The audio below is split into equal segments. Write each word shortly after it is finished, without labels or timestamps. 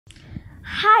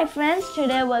Hi friends,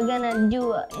 today we're gonna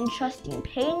do an interesting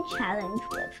paint challenge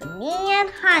with Saad and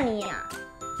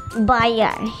Haniya by your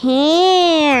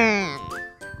hand.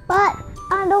 But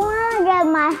I don't want to get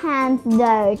my hands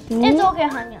dirty. It's okay,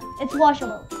 Haniya. It's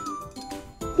washable.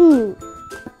 See,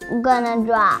 I'm gonna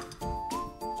draw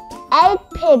 8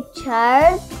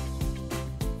 pictures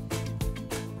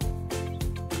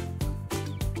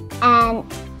and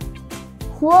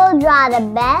who will draw the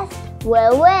best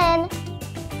will win.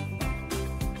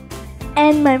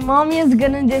 And my mommy is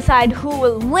gonna decide who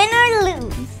will win or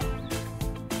lose.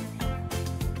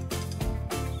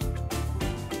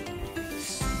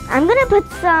 I'm gonna put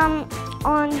some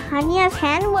on Haniya's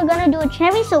hand. We're gonna do a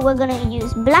cherry, so we're gonna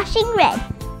use blushing red.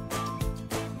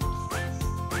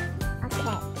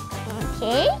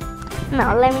 Okay.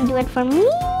 Now let me do it for me.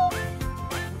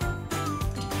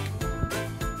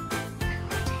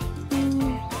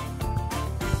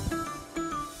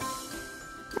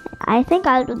 I think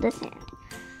I'll do this hand.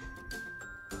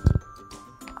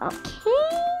 Okay,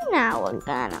 now we're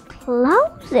gonna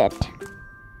close it.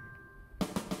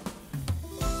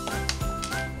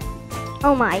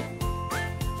 Oh my.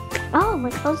 Oh, we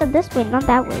close it this way, not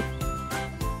that way.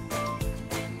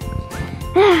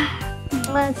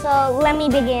 So let me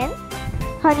begin.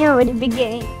 Haniya already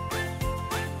began.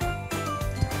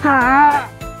 Ha.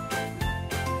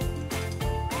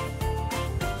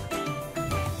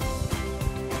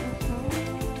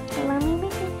 Let me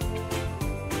begin.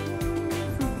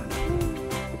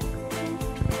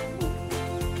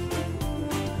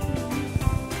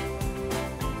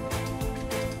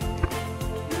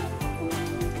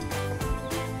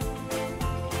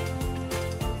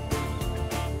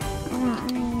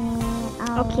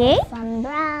 Okay. Some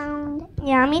brown.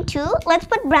 Yeah, me too. Let's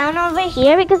put brown over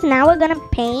here because now we're gonna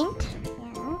paint.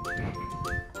 Yeah.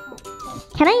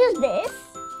 Can I use this?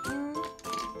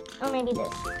 Or maybe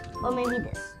this. Or maybe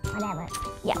this. Whatever.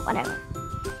 Yeah, whatever.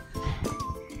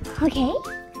 Okay.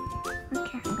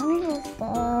 Okay, I'm gonna use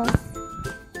this.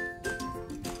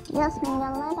 Just need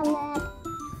a little bit.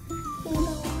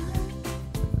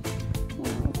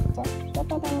 Just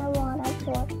dip it in the water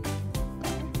for.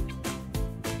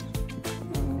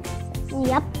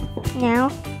 Yep.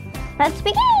 Now, let's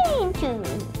begin to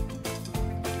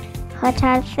put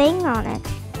our thing on it.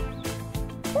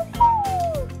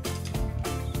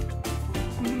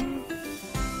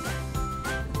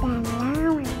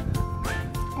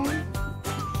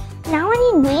 Now I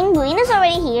need green. Green is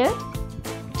already here.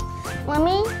 Let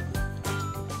me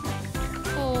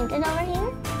paint it over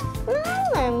here.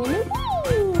 Now let me do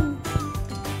green.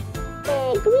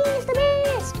 Hey, green is the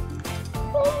best.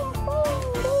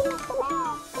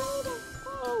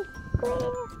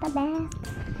 The best.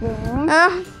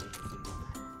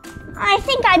 I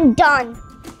think I'm done.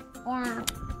 Yeah.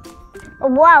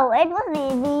 Wow, it was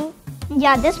easy.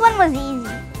 Yeah, this one was easy.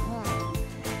 Yeah.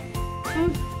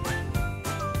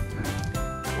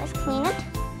 Let's clean it.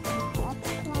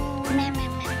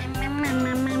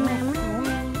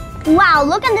 Wow,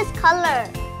 look at this color.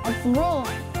 It's green.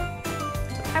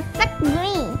 Perfect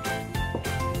green.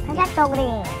 Perfecto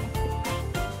green.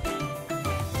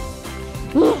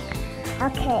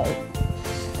 Okay.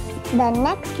 The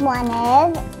next one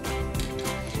is.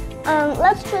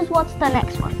 Let's choose what's the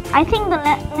next one. I think the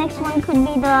next one could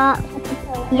be the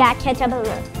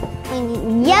caterpillar. We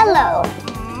need yellow.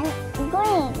 And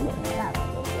green.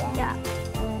 Yeah.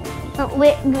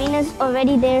 Wait, green is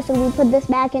already there, so we put this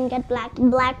back and get black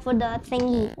for the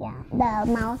thingy. Yeah. The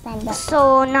mouse and the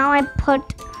So now I put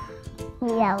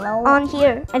yellow on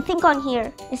here. I think on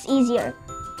here is easier.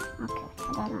 Okay,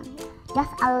 put that on here.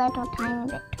 Just a little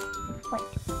tiny bit. Wait.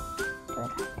 Do it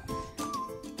like this.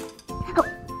 Oh,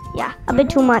 yeah, a bit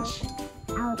too much.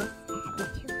 I'll just add it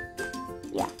too.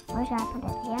 Yeah. Or should I put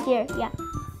it here? Here, yeah.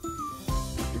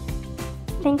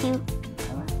 Thank you.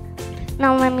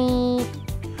 Now let me.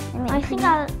 I think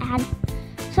I'll add.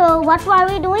 So what were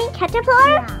we doing? Caterpillar?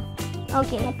 Yeah.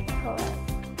 Okay.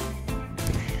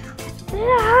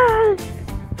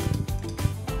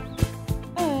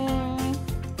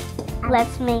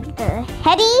 Let's make the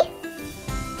heady.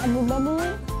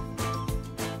 Everybody.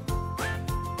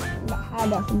 The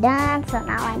head is done, so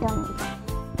now I don't need it.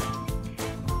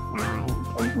 Now I need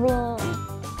to green.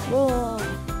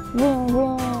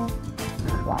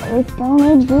 Well, we still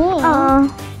need green.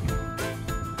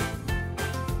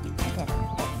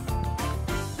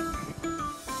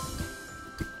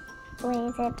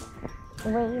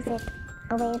 Raise it.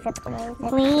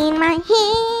 Clean my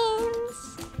hands.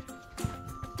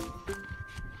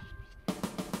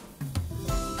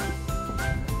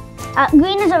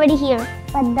 Green is already here.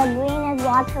 But the green is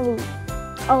watery.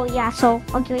 Oh yeah, so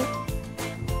okay.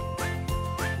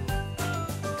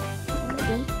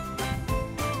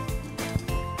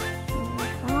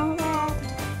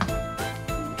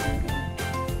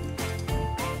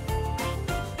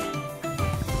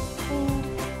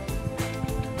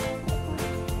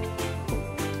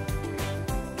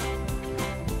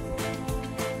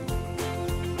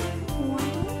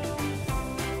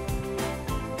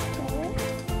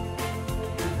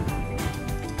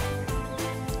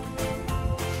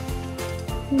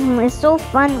 It's so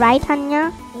fun, right,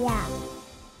 Haniya? Yeah.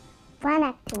 Fun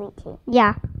activity.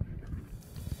 Yeah.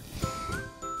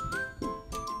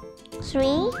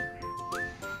 3.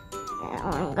 Now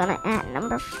I'm gonna add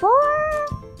number 4.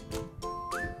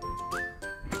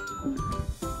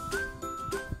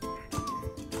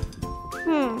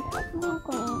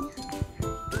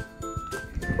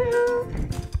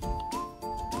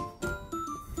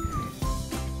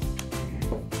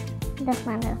 This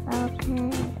one is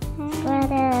okay.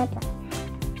 Spread it.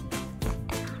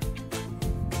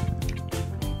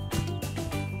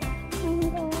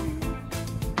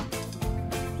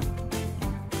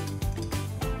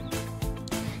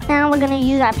 Now we're gonna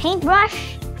use our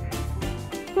paintbrush.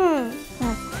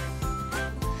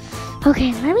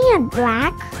 Okay, let me add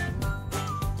black.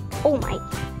 Oh my.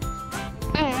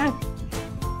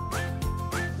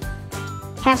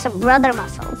 Have some brother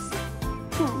muscles.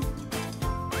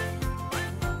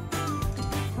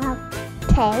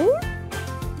 Okay.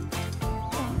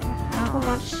 Too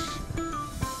much.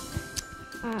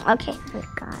 Okay. We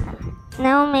got it.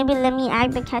 Now maybe let me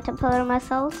add the caterpillar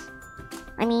muscles.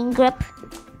 I mean grip.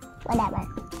 Whatever.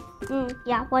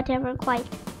 Yeah, whatever, quite.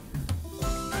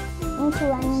 Into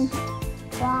one.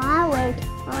 Wow, wait.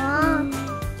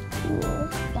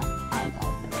 Use the other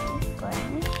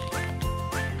brush.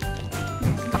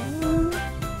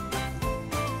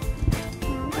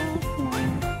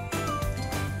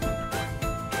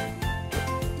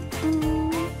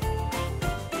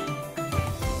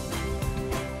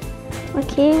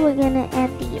 Okay, we're gonna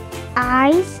add the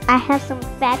eyes. I have some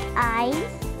fat eyes.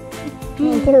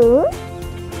 Me too.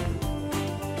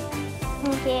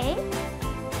 Okay.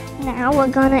 Now we're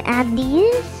gonna add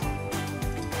these.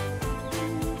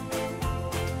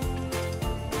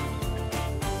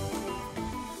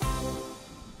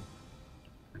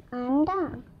 I'm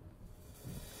done.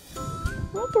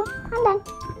 Me too. I'm done.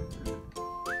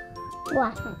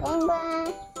 Wash my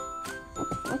paintbrush.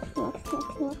 Mix.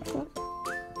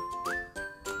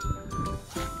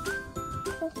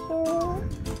 Tissue.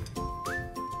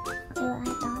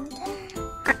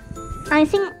 I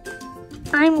think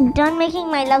I'm done making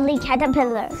my lovely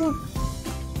caterpillar.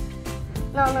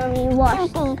 Now let me wash.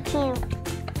 Something cute.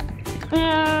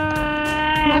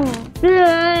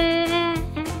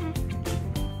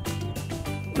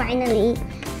 Finally.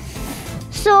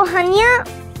 So Haniya,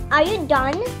 are you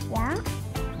done? Yeah.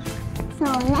 So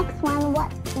next one,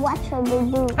 what should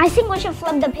we do? I think we should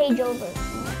flip the page over.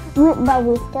 But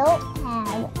we still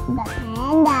have the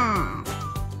panda.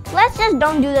 Let's just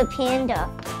don't do the panda.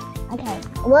 Okay,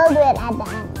 we'll do it at the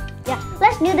end. Yeah,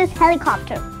 let's do this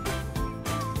helicopter.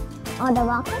 Or the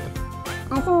rocket?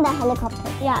 I think the helicopter.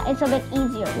 Yeah, it's a bit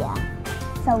easier. Yeah.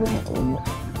 So we need.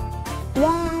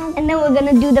 Yeah. And then we're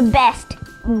gonna do the best,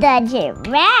 the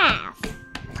giraffe.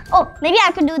 Oh, maybe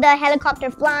I could do the helicopter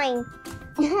flying.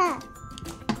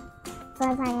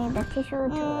 First, I need the tissue to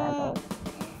rub it.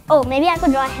 Oh, maybe I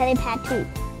could draw a helipad too.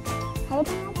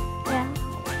 Helipad? Yeah.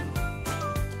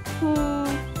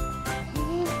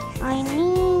 I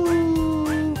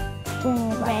need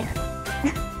red.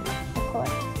 Of course,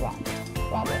 red.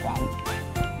 Red is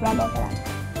red.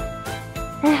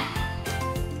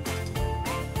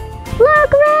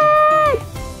 Look, red!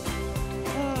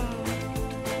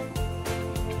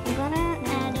 I'm gonna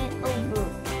add it over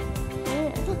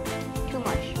here. Too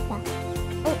much.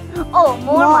 Yeah. Oh,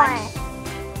 more.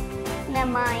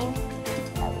 Never mind.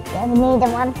 We need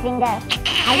one finger.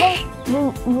 I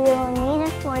think we will need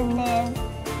it for this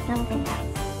something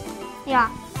else. Yeah.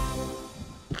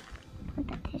 Put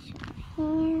the tissue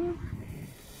here.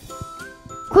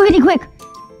 Quickity, quick!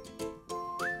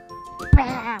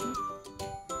 Bam!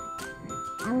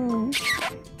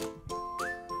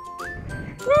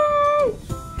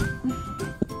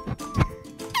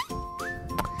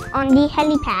 On the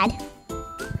helipad.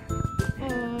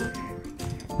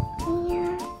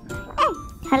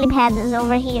 Helipad is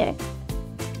over here.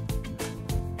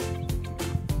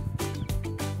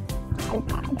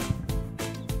 Helipad.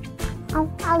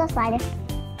 I'll just slide it.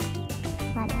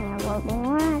 But here will be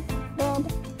more good.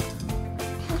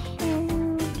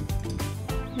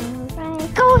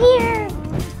 Go here!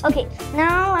 Okay,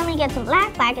 now let me get some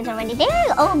black. Black is already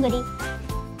there. Oh, goody.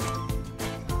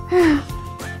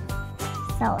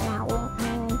 So now we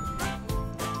need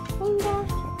finger.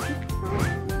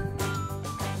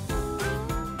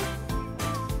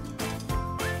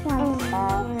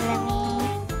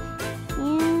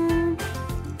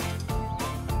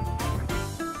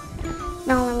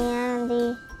 Now let me add the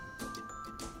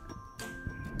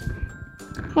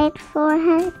Head for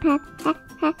helipad.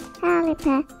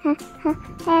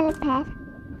 Helipad.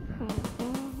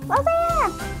 What's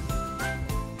that?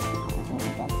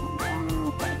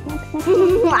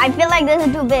 I feel like this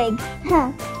is too big.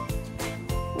 Yeah.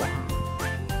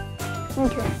 Me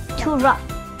too. Too rough.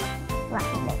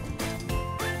 Rough a bit.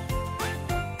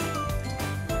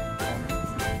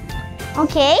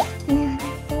 Okay.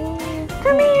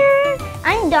 Come here.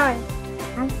 I'm done.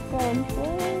 I'm still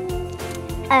doing.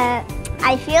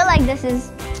 I feel like this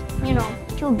is,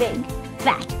 too big.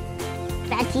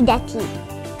 Fatty datty.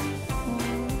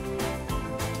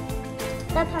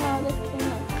 That's another thing.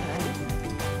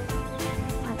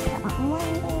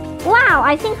 Wow,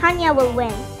 I think Haniya will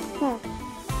win.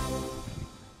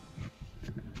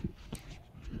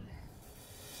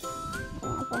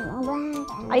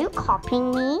 Are you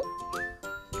copying me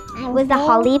with the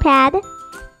holly pad?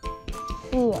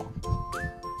 Yeah.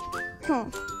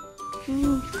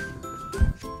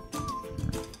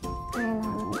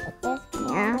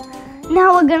 Yeah.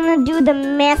 Now we're gonna do the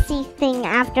messy thing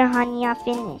after Haniya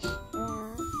finish.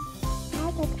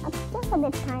 I'll take just a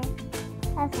bit time.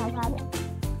 That's no problem.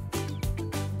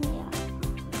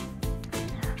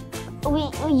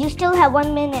 You still have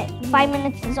 1 minute. 5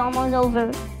 minutes is almost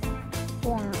over.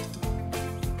 Yeah.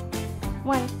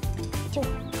 1, 2,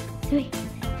 3,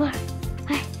 4,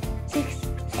 5, 6,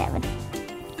 7,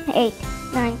 8,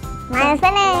 9. Mine's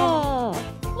finished.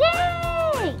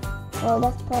 Yay! We'll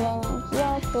just put it in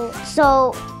here too.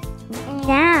 So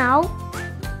now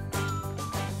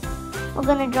we're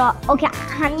gonna draw. Okay,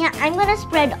 Haniya, I'm gonna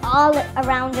spread all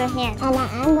around your hand. And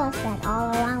I'm going to spread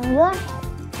all around your head.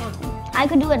 I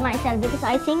could do it myself because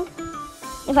I think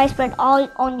if I spread all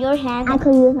on your hand, I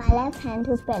could use my left hand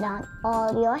to spread on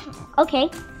all your hands. Okay.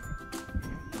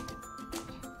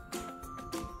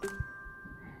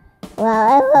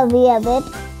 Well, it will be a bit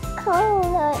cold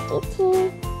or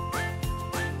itchy.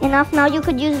 Enough. Now you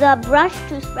could use the brush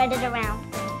to spread it around.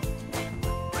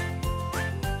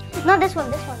 Not this one,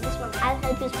 this one, this one. I'll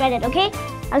help you spread it, okay?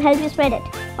 I'll help you spread it,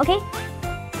 okay?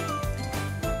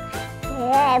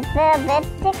 Yeah, it's a bit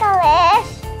ticklish.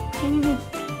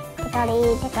 Tickly,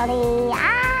 tickly,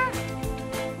 ah!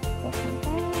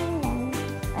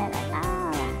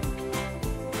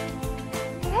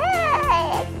 Hey,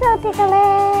 it's so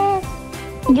ticklish.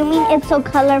 You mean it's so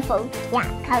colorful? Yeah,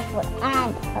 colorful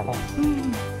and ticklish.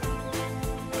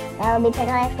 That will be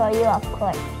ticklish for you, of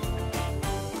course.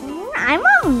 I'm a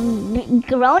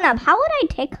grown up. How would I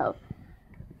tickle?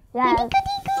 Yeah.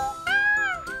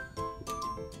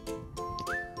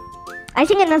 I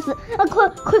think enough. Oh,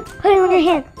 quick, quick, put it on your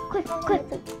hand. Quick, quick,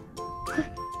 quick.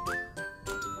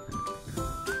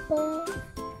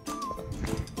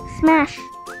 Smash.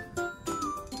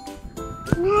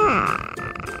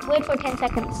 Wait for 10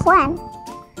 seconds. 1,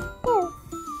 2,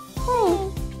 3,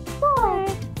 4,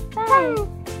 5,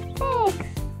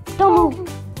 6, Don't move.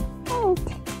 8,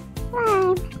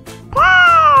 9, 10.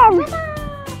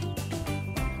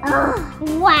 Oh,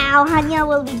 wow, Haniya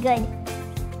will be good.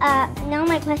 Now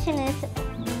my question is,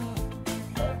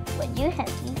 would you help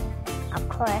me? Of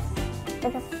course,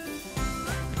 because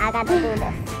I got to do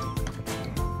this.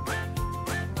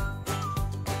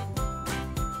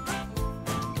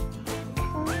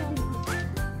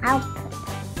 I'll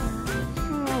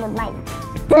put with my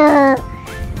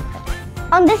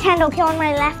On this hand, okay, on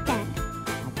my left hand.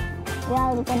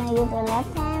 You're gonna use your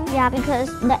left hand. Yeah, because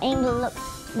the angle, look,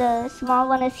 the small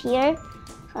one is here.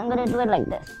 So I'm gonna do it like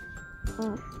this.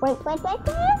 Wait.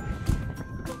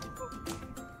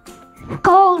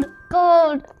 Cold.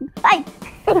 Ay.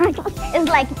 It's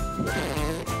like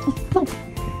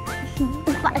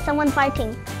someone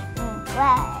fighting.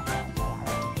 Well,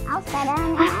 I'll sit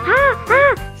down.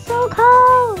 So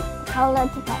cold. Hold on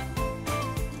to that.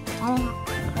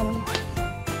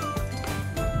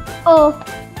 Oh,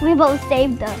 we both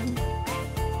saved them.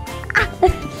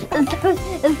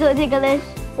 It's so ticklish.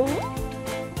 See?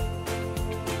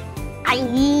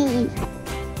 Aye.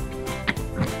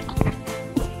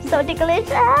 So ticklish.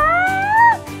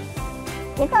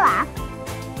 You can laugh.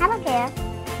 I don't care.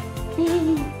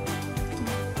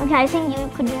 Okay, I think you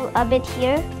could do a bit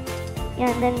here. Yeah,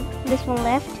 and then this one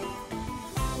left.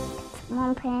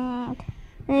 One print.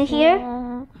 And here.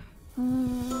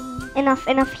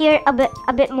 Enough here. A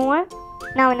bit more.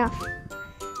 Now enough.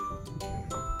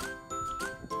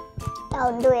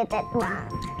 Don't do it that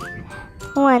much.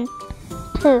 1,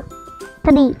 2,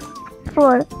 3,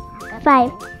 4,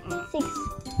 5, 6,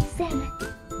 7,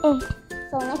 8,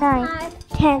 So next 9, time,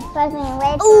 10. first thing,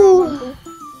 wait. Ooh.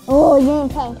 Oh, you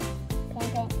need paint.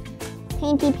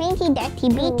 Painty, dirty,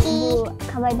 beaky. You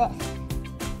cover this.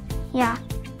 Yeah.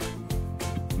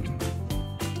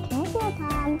 Can you see your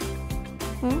tongue?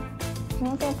 Hmm? Can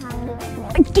you see your tongue do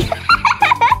like this?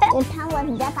 Your tongue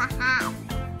was just a half.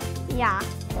 Yeah.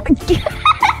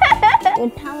 Your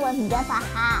tongue was just a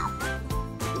half.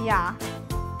 Yeah.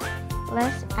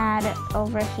 Let's add it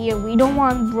over here. We don't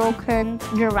want broken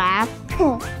giraffe.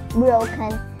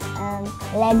 Broken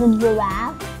legged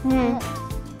giraffe. Hmm.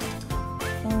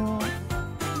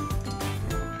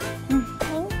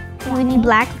 Pink. We need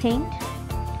black paint.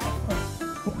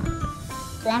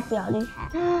 Black we already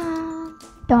have.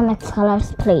 Don't mix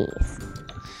colors, please.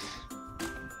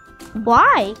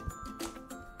 Why?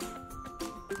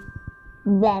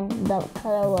 Then the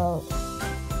color will.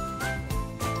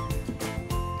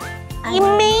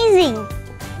 Amazing.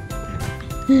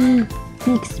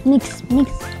 Mix, mix,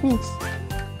 mix, mix.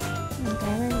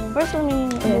 First, let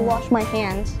me wash my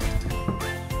hands.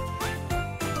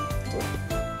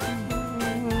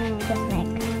 Just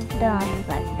make dots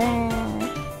like that.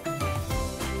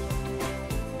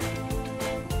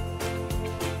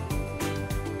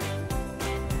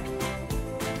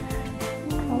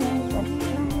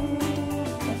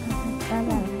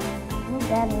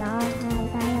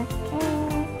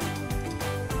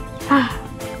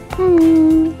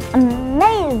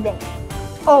 Amazing!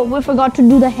 Oh, we forgot to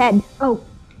do the head. Oh,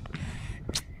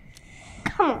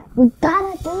 Come on. we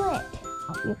gotta do it.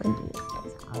 Oh, you can do this.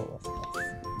 I'll use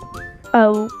this.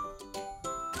 Oh,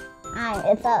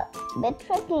 It's a bit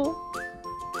tricky.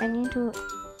 I need to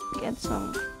get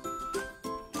some.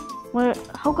 Where?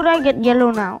 How could I get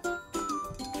yellow now?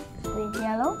 With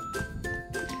yellow.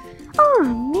 Oh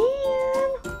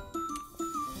man!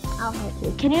 I'll help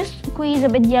you. Can you squeeze a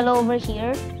bit yellow over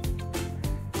here?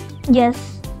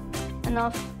 Yes.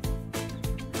 Enough.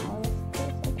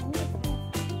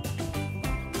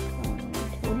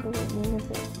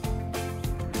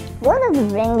 What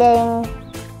is ringing?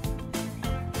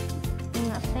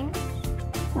 Nothing.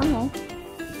 Okay.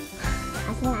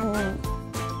 I think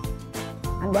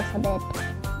I'm just a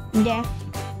bit. Deaf.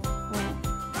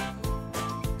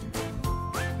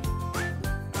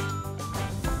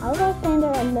 I'll go stand it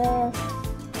like this.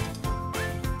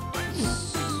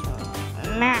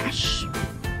 Mash.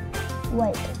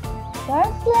 Wait.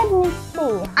 First, let me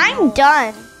see. I'm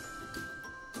done.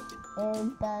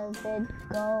 Does it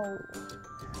go?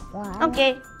 1,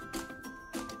 Okay.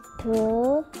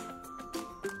 2,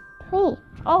 3.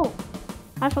 Oh,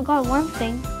 I forgot one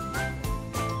thing.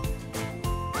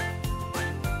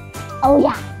 Oh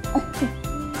yeah.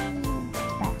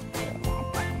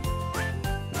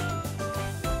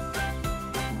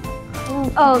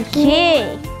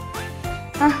 Okay.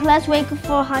 Let's wait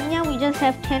for Hanya. We just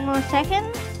have 10 more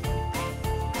seconds.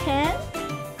 10,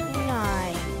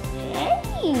 9,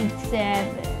 8,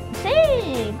 7,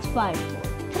 6, 5, 4,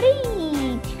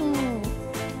 3, 2.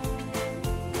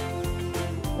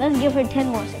 Let's give her 10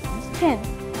 more seconds. 10,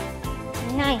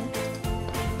 9,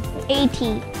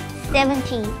 80,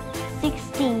 70,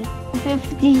 60,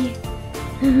 50.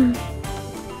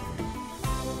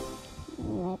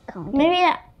 Maybe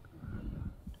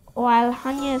while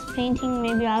Hanya is painting,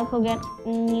 maybe I'll go get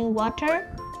new water.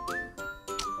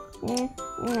 No.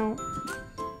 Never mind.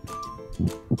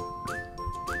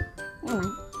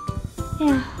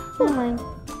 Yeah, never mind.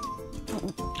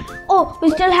 Oh, we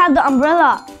still have the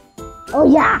umbrella. Oh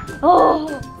yeah. Oh.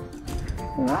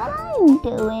 What are you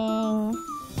doing?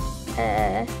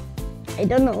 I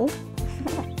don't know.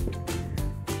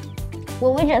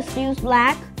 Will we just use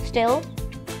black still?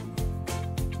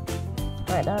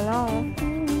 I don't know.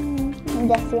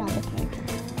 Just see on the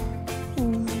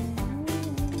paint.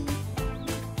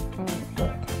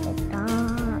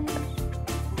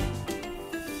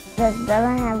 This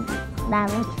doesn't have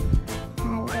that much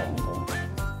hand painting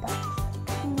stuff.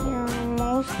 Yeah,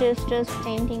 most is just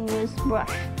painting with brush.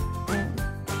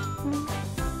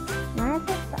 Mine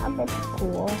is a bit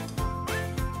cool.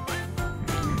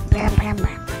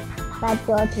 That's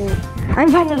your too. I'm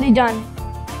finally done.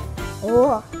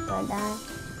 Oh, we're done.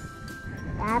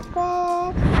 That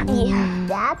quick. Yeah.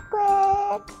 That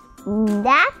quick.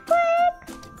 That quick.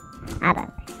 I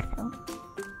don't think so.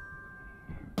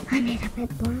 I need a bit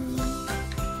brown.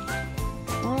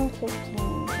 I want to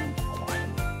change color.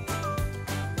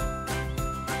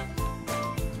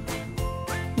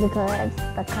 Because it's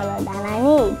the color that I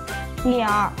need.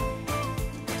 Yeah.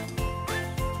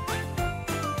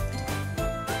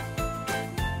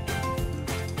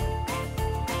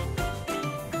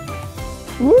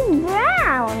 You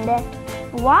browned.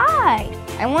 Why?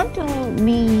 I want to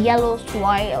be yellow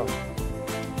swirl.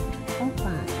 I'm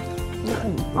fine. You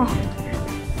can. Oh.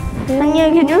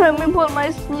 Hanya, can you help me pull my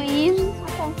sleeves?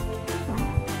 Okay.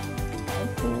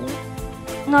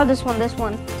 No, this one, this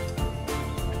one.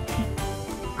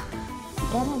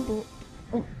 Gotta do.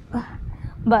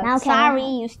 But Now can sorry, I-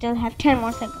 you still have 10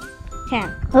 more seconds. 10,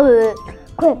 Quick,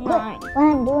 quick. 9, What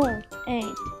I'm doing? 8,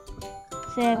 On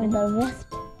 7, the wrist.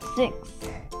 6,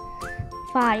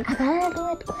 5, I gotta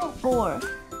do it quick. 4,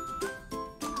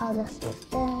 I'll just use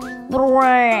them.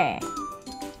 3.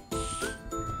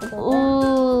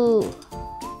 Ooh.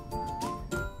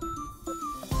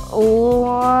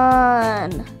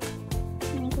 1,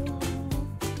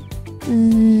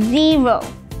 0.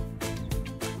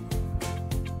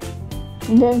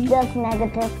 This is just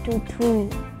negative 2, 3.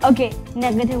 Okay,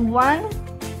 negative 1,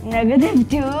 negative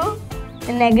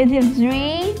 2, negative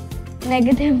 3,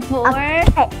 negative 4,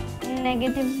 Okay.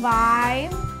 negative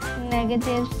 5,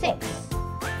 negative 6,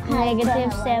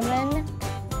 negative 7,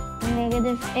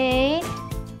 negative 8,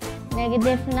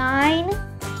 negative 9,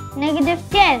 negative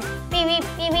 10. Beep, beep,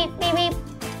 beep, beep, beep, beep.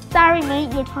 Sorry,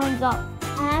 mate, your time's up.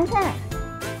 I'm finished.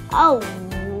 Oh,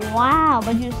 wow,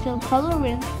 but you're still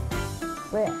coloring.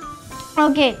 Where?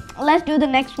 Okay, let's do the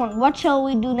next one. What shall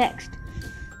we do next?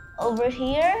 Over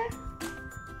here?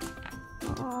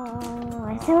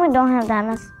 I think we don't have that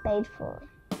much space for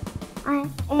it.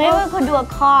 Maybe we could do a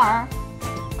car.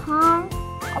 Car.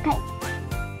 Okay.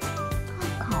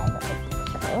 Car.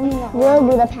 No. We'll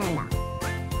do the panda.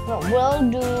 No, we'll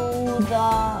do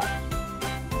the...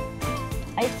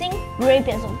 I think grape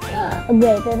is okay.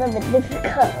 Grape is a bit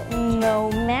difficult. No,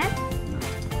 math?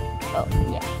 Oh,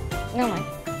 yeah. Never mind.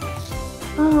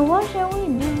 What shall we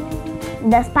do?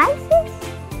 The spices?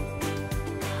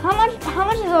 How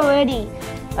much is already?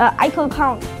 I could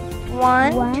count.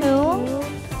 1, 2,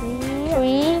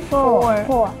 3, 4.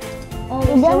 4. Oh,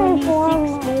 We we just still need need 4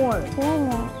 6 more. 4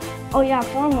 more. Oh yeah,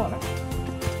 4 more.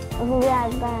 We are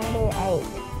gonna do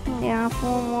 8. Yeah,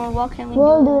 4 more. What can we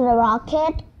We'll do? do the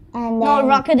rocket and then. No,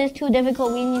 rocket is too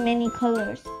difficult. We need many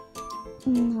colors.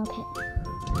 Okay.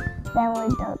 Then we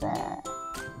do the.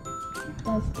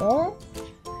 What's this?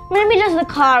 Maybe just the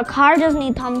car. Car just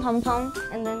need thumb,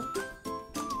 and then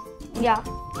yeah,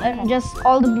 and just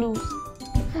all the blues.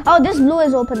 Oh, this blue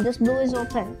is open. This blue is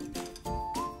open.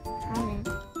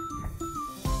 Okay.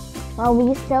 Well,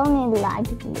 we still need light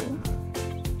blue.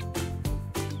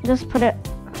 Just put it.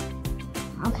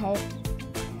 Okay.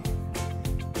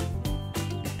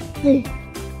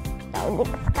 So mix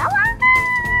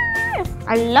colors.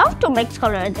 I love to mix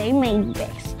colors. They make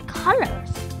best colors.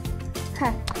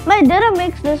 Huh. But I didn't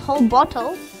mix this whole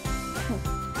bottle.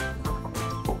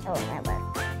 Oh, never.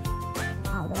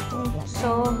 Oh, this is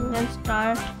So let's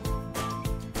start.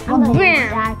 I'm gonna use Bam.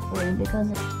 dark blue because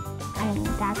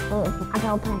dark blue is not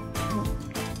open.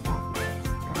 Dark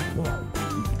blue is gonna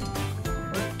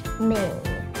be open. Me.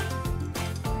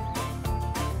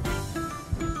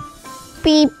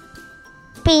 Beep,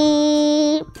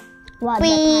 beep. What, the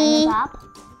time is Beep. up?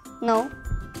 No,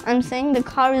 I'm saying the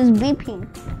car is beeping.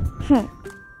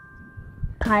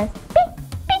 Cars.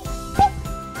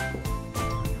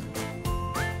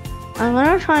 I'm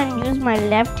gonna try and use my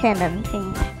left hand and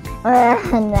think.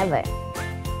 Never.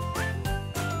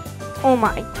 Oh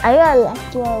my, Are you a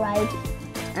left or a right?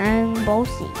 and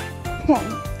bossy.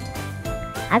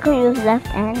 I could use left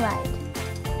and right.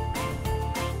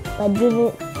 But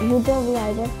usually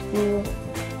I just use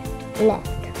left.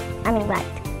 I mean right.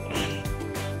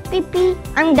 Beep beep.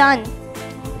 I'm done.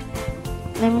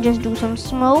 Let me just do some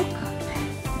smoke.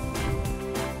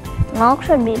 Smoke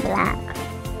should be black.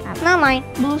 Not mine.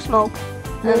 Blue smoke.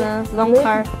 And a long Blue.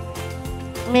 car.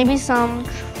 Maybe some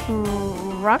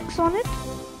trucks on it.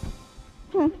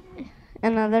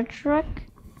 Another truck.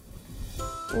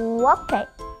 Okay.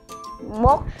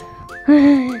 Smoke.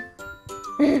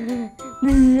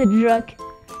 This is a truck.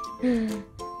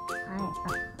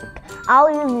 I'll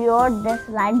use this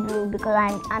light blue because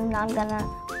I'm not gonna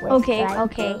waste Okay, light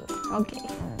okay, blue okay.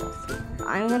 on this.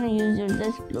 I'm gonna use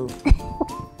this blue.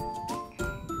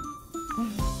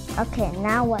 Okay,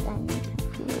 now what I need to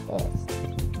do is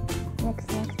mix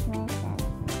and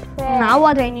pray. Now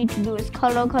what I need to do is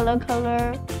color.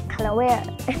 Color where?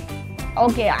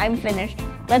 Okay, I'm finished.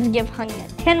 Let's give Haniya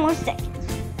 10 more seconds.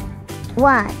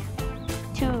 1,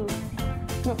 2,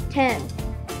 no, 10,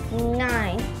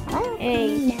 9,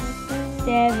 8,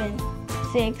 7,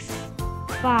 6,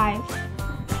 5,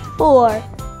 4,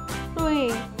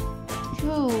 3,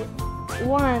 2,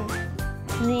 1,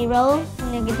 0,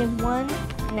 negative 1,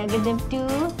 negative 2,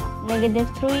 negative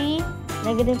 3,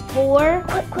 negative 4,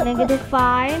 negative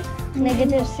 5,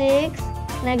 negative 6,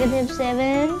 negative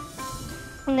 7,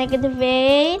 negative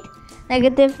 8,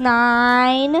 negative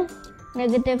 9,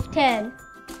 negative 10,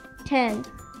 10,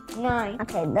 9,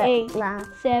 Okay, 8, last.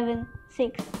 7,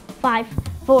 6, 5,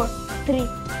 4, 3,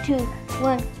 2,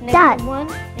 1, Done. negative 1,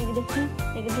 negative 2,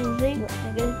 negative 3,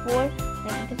 negative 4,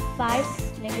 negative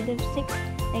 5, negative 6,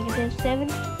 negative 7,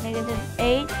 negative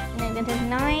 8, negative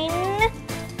 9,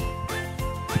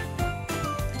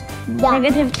 Done.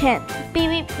 negative 10. Beep,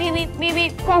 beep, beep, beep, beep,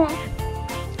 beep.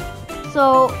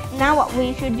 So now what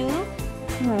we should do?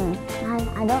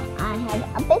 I had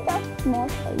a bit of small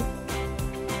space.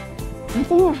 I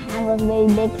think your hand was very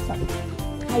big, so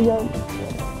yours was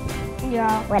little.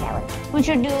 Yeah. Whatever. We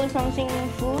should do something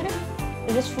food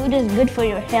because food is good for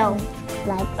your health.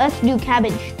 Like, Let's do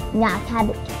cabbage. yeah,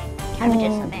 cabbage. Cabbage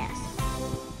is the best.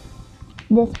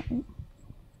 This one.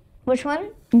 Which one?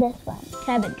 This one.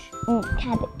 Cabbage.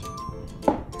 Cabbage.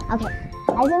 Okay.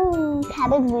 I think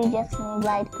cabbage we just need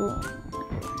light green.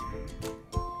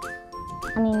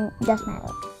 I mean, just matter.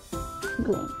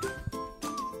 Green.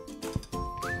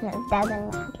 No, it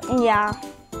doesn't matter. Yeah.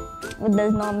 It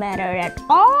does not matter at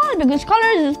all because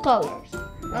colors is colors.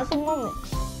 Nothing will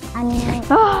mix. I mean,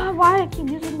 Why I keep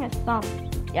using my thumb?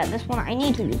 Yeah, this one I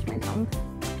need to use my thumb.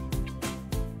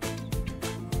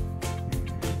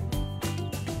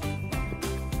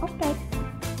 okay.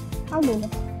 I'll do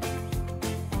this.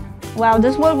 Wow,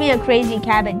 this will be a crazy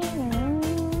cabbage.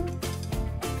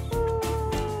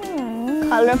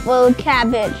 Colorful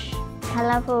cabbage.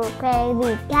 Colorful,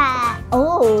 crazy cat.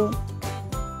 Oh.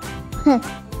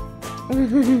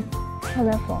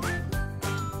 Colorful.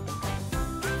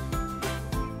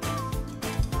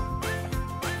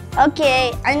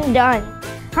 Okay, I'm done.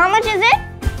 How much is it?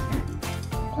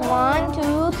 1,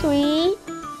 2, 3,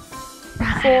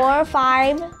 4,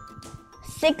 5,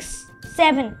 6,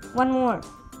 7. One more.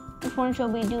 Which one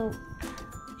should we do?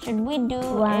 Should we do a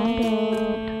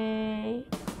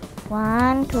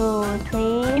 1, 2,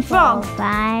 3, frog? 4,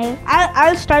 5.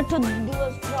 I'll start to do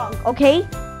a frog, okay?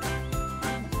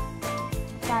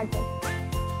 Start it.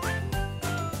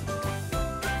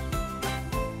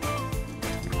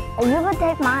 You could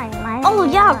take mine. Mine Oh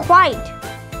is yeah, not- quite.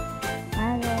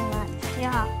 Mine is very much.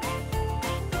 Yeah.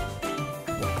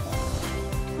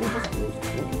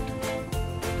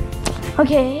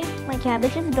 Okay, my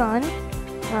cabbage is done.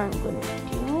 Now I'm gonna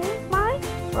do my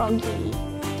froggy.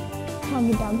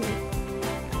 Froggy doggy.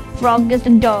 Frog is a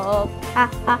dog. Ha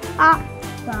ha ha.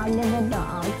 Frog is a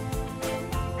dog.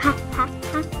 Ha ha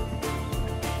ha.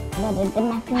 What is the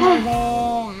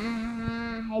mechanism?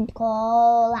 Head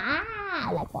call.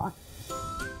 Like what?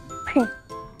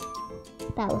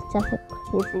 That was just a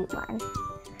crazy one.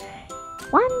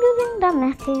 Why I'm using the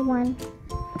messy one?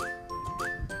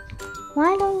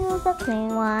 Why don't use the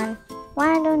clean one?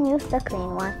 Why don't use the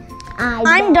clean one?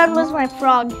 I'm done with my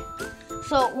frog.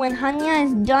 So when Haniya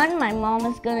is done, my mom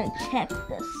is gonna check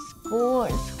the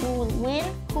scores. Who will win?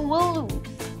 Who will lose?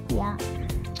 Yeah.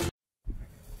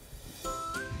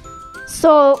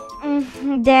 So,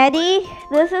 Daddy,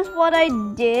 this is what I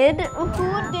did.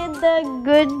 Who did the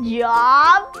good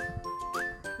job?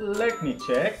 Let me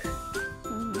check.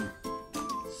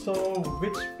 So,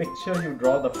 which picture you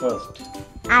draw the first?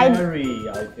 Cherry,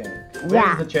 I think. Where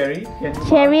Yeah. is the cherry? Can you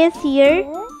Cherry is here.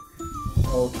 mark?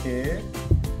 Okay.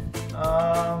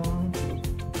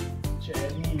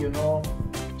 Cherry,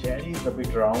 cherry is a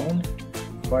bit round,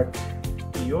 but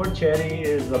your cherry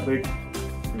is a bit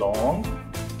long,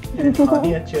 and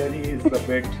Haniya cherry is a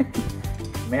bit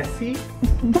messy,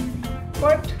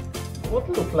 but both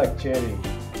look like cherry.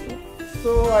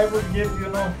 So I would give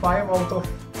 5 out of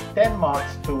 10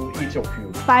 marks to each of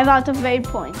you. 5 out of 8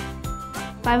 points.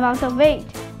 5 out of 8.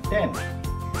 10.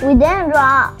 We didn't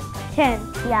draw. 10.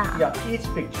 Yeah. Yeah, each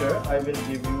picture I will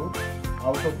give you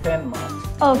out of 10 marks.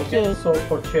 Okay. So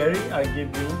for cherry, I give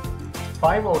you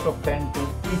 5 out of 10 to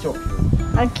each of you.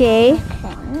 Okay.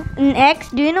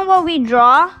 Next, do you know what we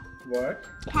draw? What?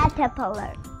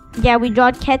 Caterpillar. Yeah, we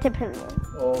draw caterpillar.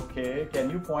 Okay, can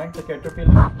you point the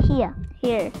caterpillar? Here.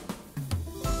 Here.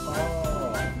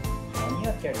 Oh,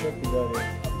 Haniya caterpillar is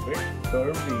a bit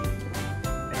curvy,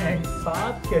 and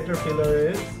Saad caterpillar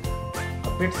is a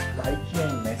bit spiky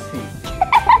and messy.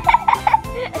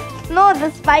 No,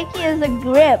 the spiky is a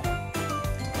grip.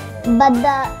 But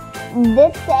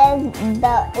this says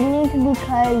it needs to be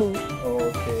curly.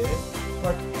 Okay,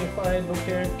 but if I look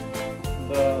at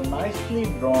the nicely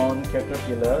drawn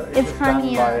caterpillar, it It's is done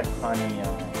Haniya. by Haniya.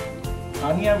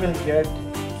 Haniya will get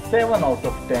 7 out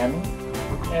of 10,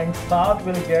 and Saad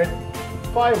will get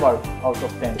 5 out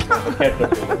of 10 for the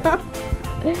caterpillar.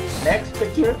 Next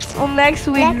picture. Next,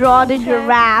 we Next draw the picture.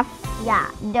 giraffe. Yeah,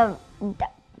 the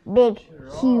big,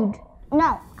 huge.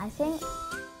 No, I think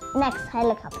next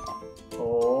helicopter.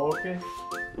 Okay,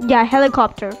 Yeah,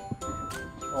 helicopter.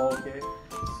 okay.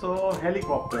 So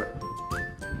helicopter.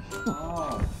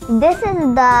 Oh, This is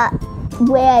the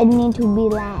where it need to be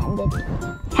landed.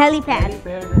 Helipad.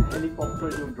 helipad and helicopter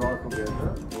you draw together.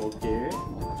 Okay,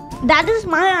 That is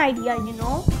my idea,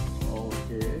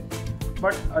 okay.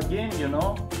 But again,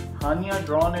 Haniya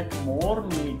drawn it more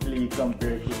neatly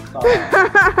compared to Saad.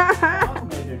 Saad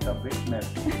made it a bit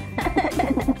messy.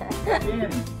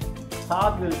 again,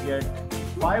 Saad will get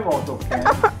 5 out of 10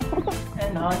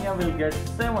 and Haniya will get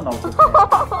 7 out of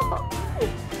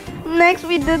 10. Next,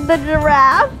 we did the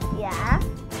giraffe. Yeah.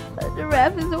 The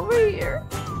giraffe is over here.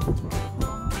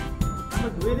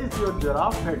 But where is your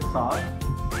giraffe head, Saad?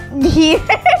 Here.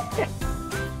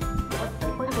 What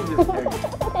happened to this head?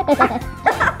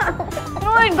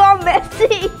 Oh, it got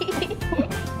messy.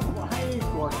 Why it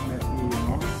got messy,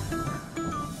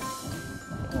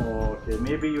 Okay,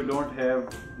 maybe you don't have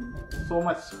so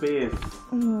much space.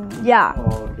 Yeah.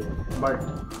 Okay, but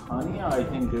Haniya I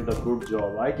think did a good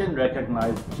job. I can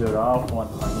recognize giraffe on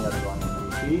Haniya's one.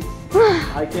 See,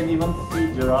 I can even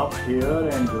see giraffe hair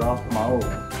and giraffe mouth.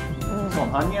 So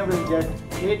Haniya will get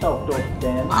 8 out of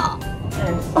 10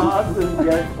 and Saad will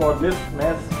get for this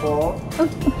mess for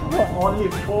only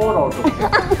 4 out of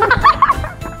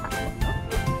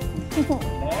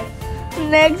 10.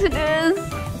 Next is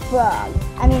Frog.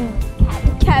 I mean,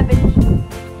 cabbage.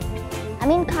 I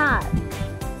mean car.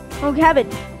 Oh,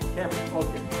 cabbage. Cabbage,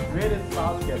 okay. Where is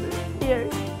Saad's cabbage? Here.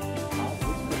 Saad,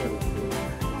 Colorful.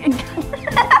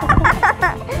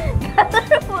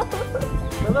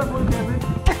 Colorful cabbage?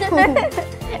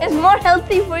 It's more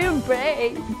healthy for your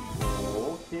brain.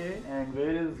 Okay, and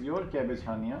where is your cabbage,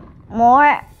 Haniya?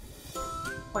 More.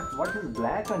 But what is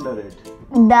black under it?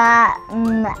 The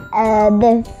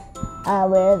this.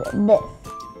 Where is it? This.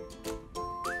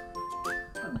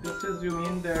 This is, you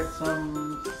mean that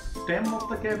some stem of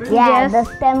the cabbage? Yeah, Yes. the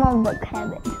stem of the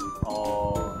cabbage.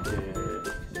 Okay.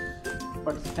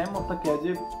 But stem of the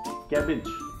cabbage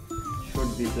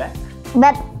should be black.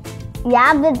 But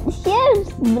yeah, but here's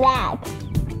black.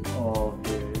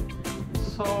 Okay.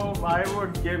 So I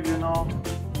would give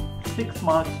 6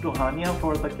 marks to Haniya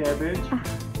for the cabbage,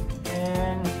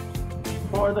 and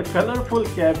for the colorful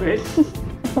cabbage,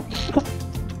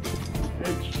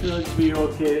 it should be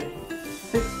okay.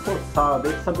 6 for Saad.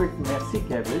 It's a bit messy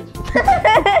cabbage.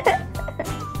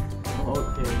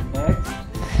 Okay, next.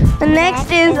 The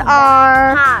next is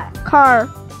our Car. car.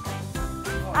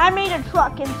 I made a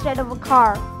truck instead of a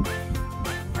car.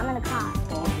 I'm in a car.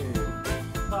 Okay,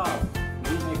 Saad,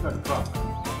 you make a truck.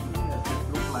 Yes, it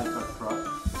looks like a truck.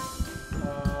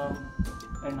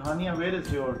 And Haniya, where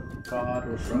is your car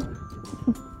or truck?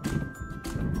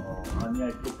 Oh, Haniya,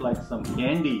 it looks like some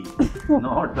candy,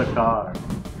 not the car.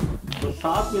 So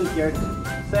Saad will get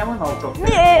 7 out of 10 for the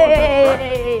truck,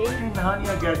 Yay! and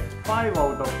Haniya gets 5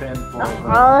 out of 10 for the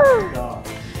Oh. car.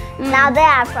 Now they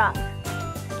are frogs.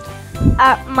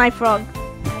 My frog.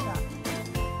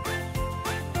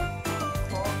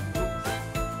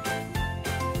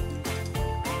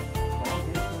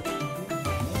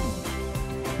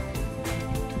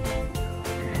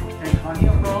 And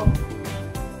Haniya frog?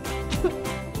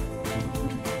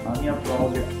 Haniya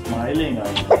frog is smiling, I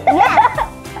think. Yes.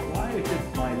 Why it is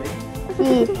smiling?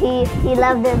 He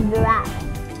loved this giraffe.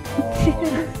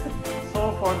 So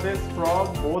for this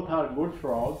frog, both are good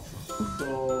frogs.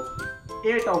 So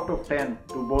 8 out of 10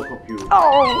 to both of you.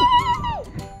 Oh.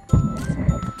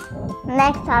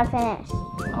 Next are finished.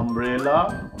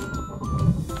 Umbrella.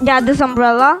 Yeah, this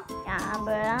umbrella. Yeah,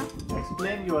 umbrella.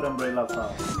 Explain your umbrella,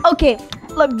 Saad. Okay,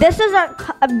 look, this is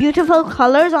a beautiful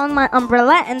colors on my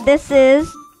umbrella, and this is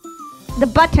the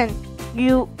button.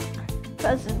 You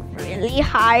press it really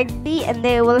hardly, and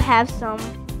they will have some,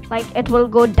 like it will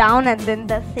go down, and then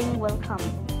the thing will come.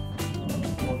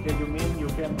 Okay, you mean you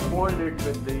can hold it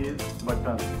with these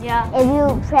buttons. Yeah. If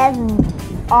you press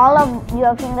all of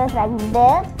your fingers like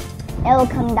this, it will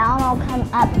come down or come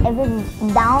up. If it's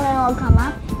down, it will come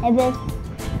up. If it's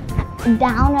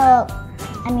down, if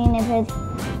it's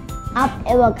up,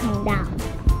 it will come down.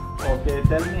 Okay,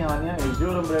 tell me, Haniya, is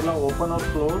your umbrella open or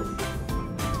closed?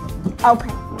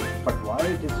 Open, But why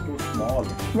it is too small?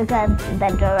 because the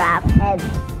giraffe head.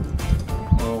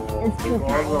 Oh, It's too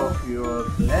because tiny. of your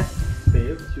less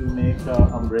space, you make an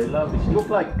umbrella which look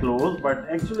like closed, but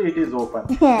actually it is open.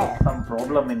 Yeah. Some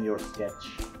problem in your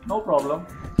sketch. No problem.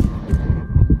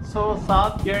 So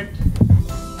Saad get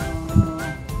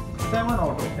 7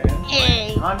 out of 10.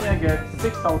 Yay. Haniya gets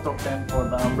 6 out of 10 for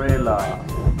the umbrella.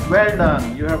 Well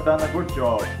done. You have done a good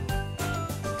job.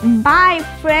 Bye,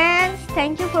 friends.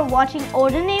 Thank you for watching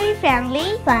Ordinary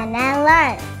Family. Fun and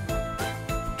learn.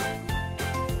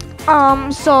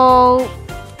 So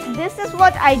this is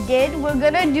what I did. We're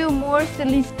gonna do more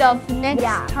silly stuff next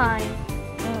Yeah. time.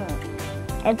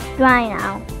 It's dry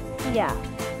now. Yeah. A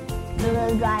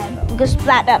little dryable. Just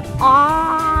splat up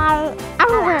all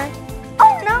over.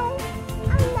 Oh no!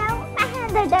 Oh no, my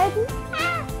hands are dirty.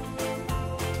 Ah.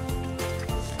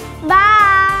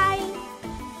 Bye!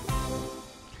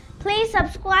 Please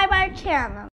subscribe our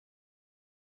channel.